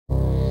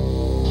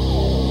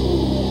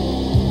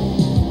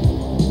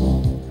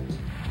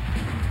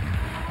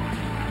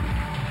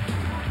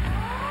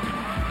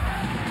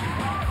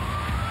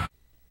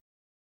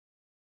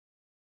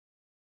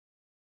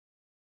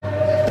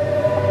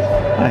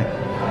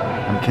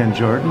Ken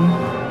Jordan.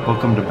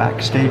 Welcome to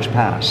Backstage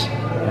Pass.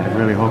 I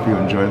really hope you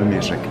enjoy the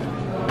music.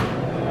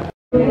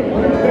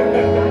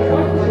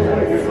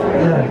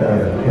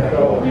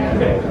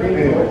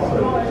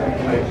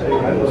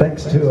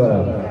 Thanks to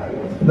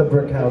the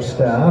Brick House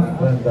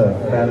staff and the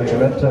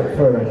management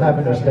for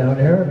having us down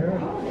here,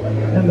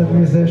 and the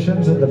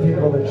musicians and the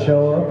people that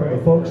show up and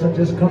the folks that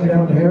just come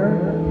down here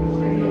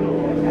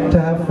to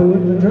have food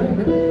and drink.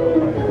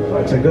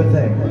 It's a good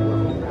thing.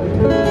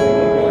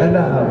 And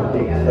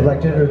I'd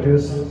like to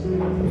introduce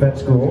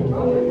Vince Gould.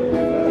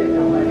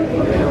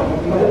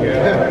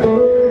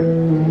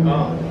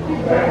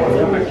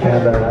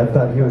 And I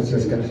thought he was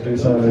just going to do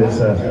some of his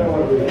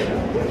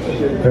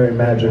very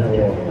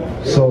magical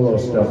solo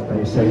stuff, but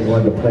he said he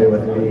wanted to play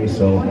with me,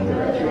 so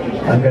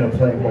I'm going to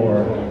play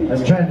more. I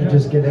was trying to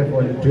just get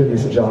everyone to do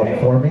this job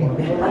for me.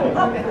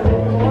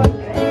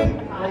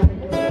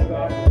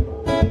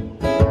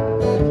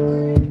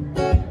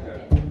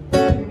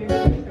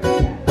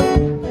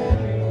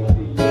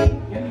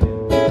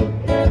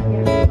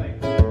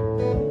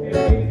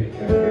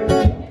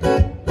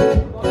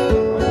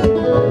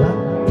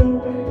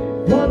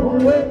 I don't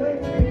want to wait.